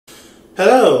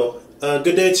Hello,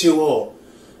 good day to you all.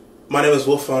 My name is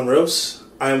Wolf Von Rose.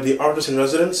 I am the artist in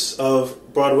residence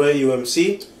of Broadway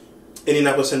UMC,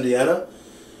 Indianapolis, Indiana,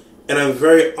 and I'm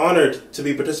very honored to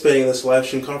be participating in this live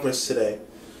stream conference today.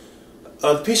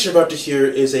 The piece you're about to hear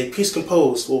is a piece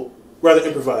composed, well, rather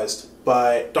improvised,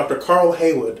 by Dr. Carl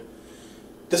Haywood.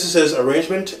 This is his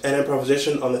arrangement and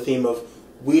improvisation on the theme of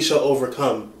We Shall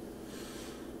Overcome.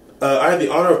 I had the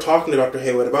honor of talking to Dr.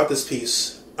 Haywood about this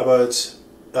piece, about its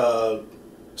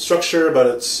structure, about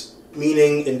its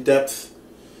meaning in depth.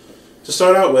 To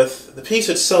start out with, the piece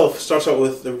itself starts out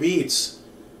with the reeds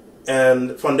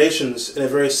and foundations in a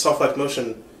very soft-like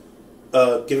motion,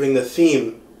 giving the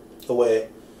theme away.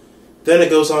 Then it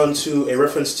goes on to a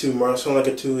reference to Marcel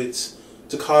Leggett's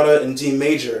toccata in D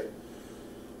major.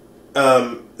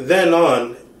 Then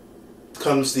on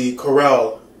comes the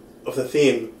chorale of the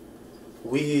theme.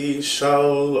 We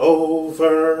shall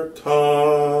overcome,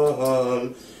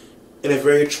 in a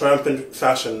very triumphant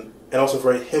fashion, and also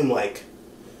very hymn-like.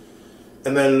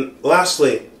 And then,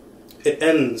 lastly, it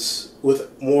ends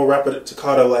with more rapid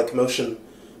toccata-like motion,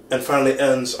 and finally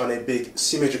ends on a big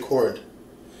C major chord.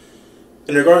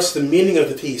 In regards to the meaning of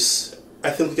the piece, I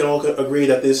think we can all agree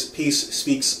that this piece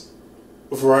speaks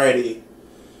variety,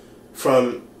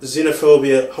 from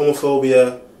xenophobia,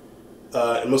 homophobia,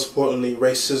 and most importantly,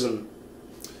 racism.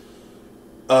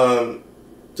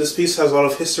 This piece has a lot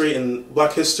of history in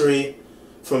Black history,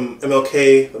 from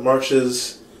MLK, the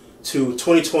marches, to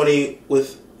 2020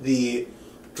 with the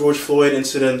George Floyd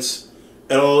incident,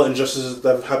 and all injustices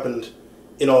that have happened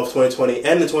in all of 2020,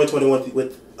 and in 2021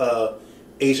 with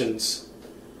Asians.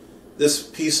 This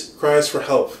piece cries for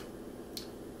help,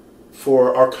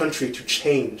 for our country to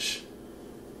change.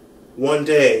 One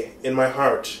day, in my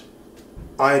heart,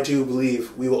 I do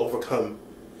believe we will overcome.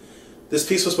 This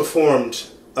piece was performed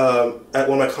at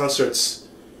one of my concerts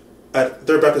at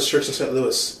Third Baptist Church in St.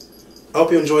 Louis. I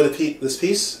hope you enjoy this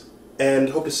piece, and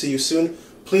hope to see you soon.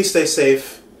 Please stay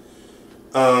safe.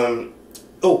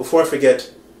 Before I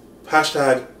forget,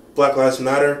 hashtag Black Lives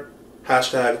Matter,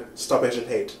 hashtag Stop Asian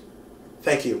Hate.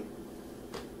 Thank you.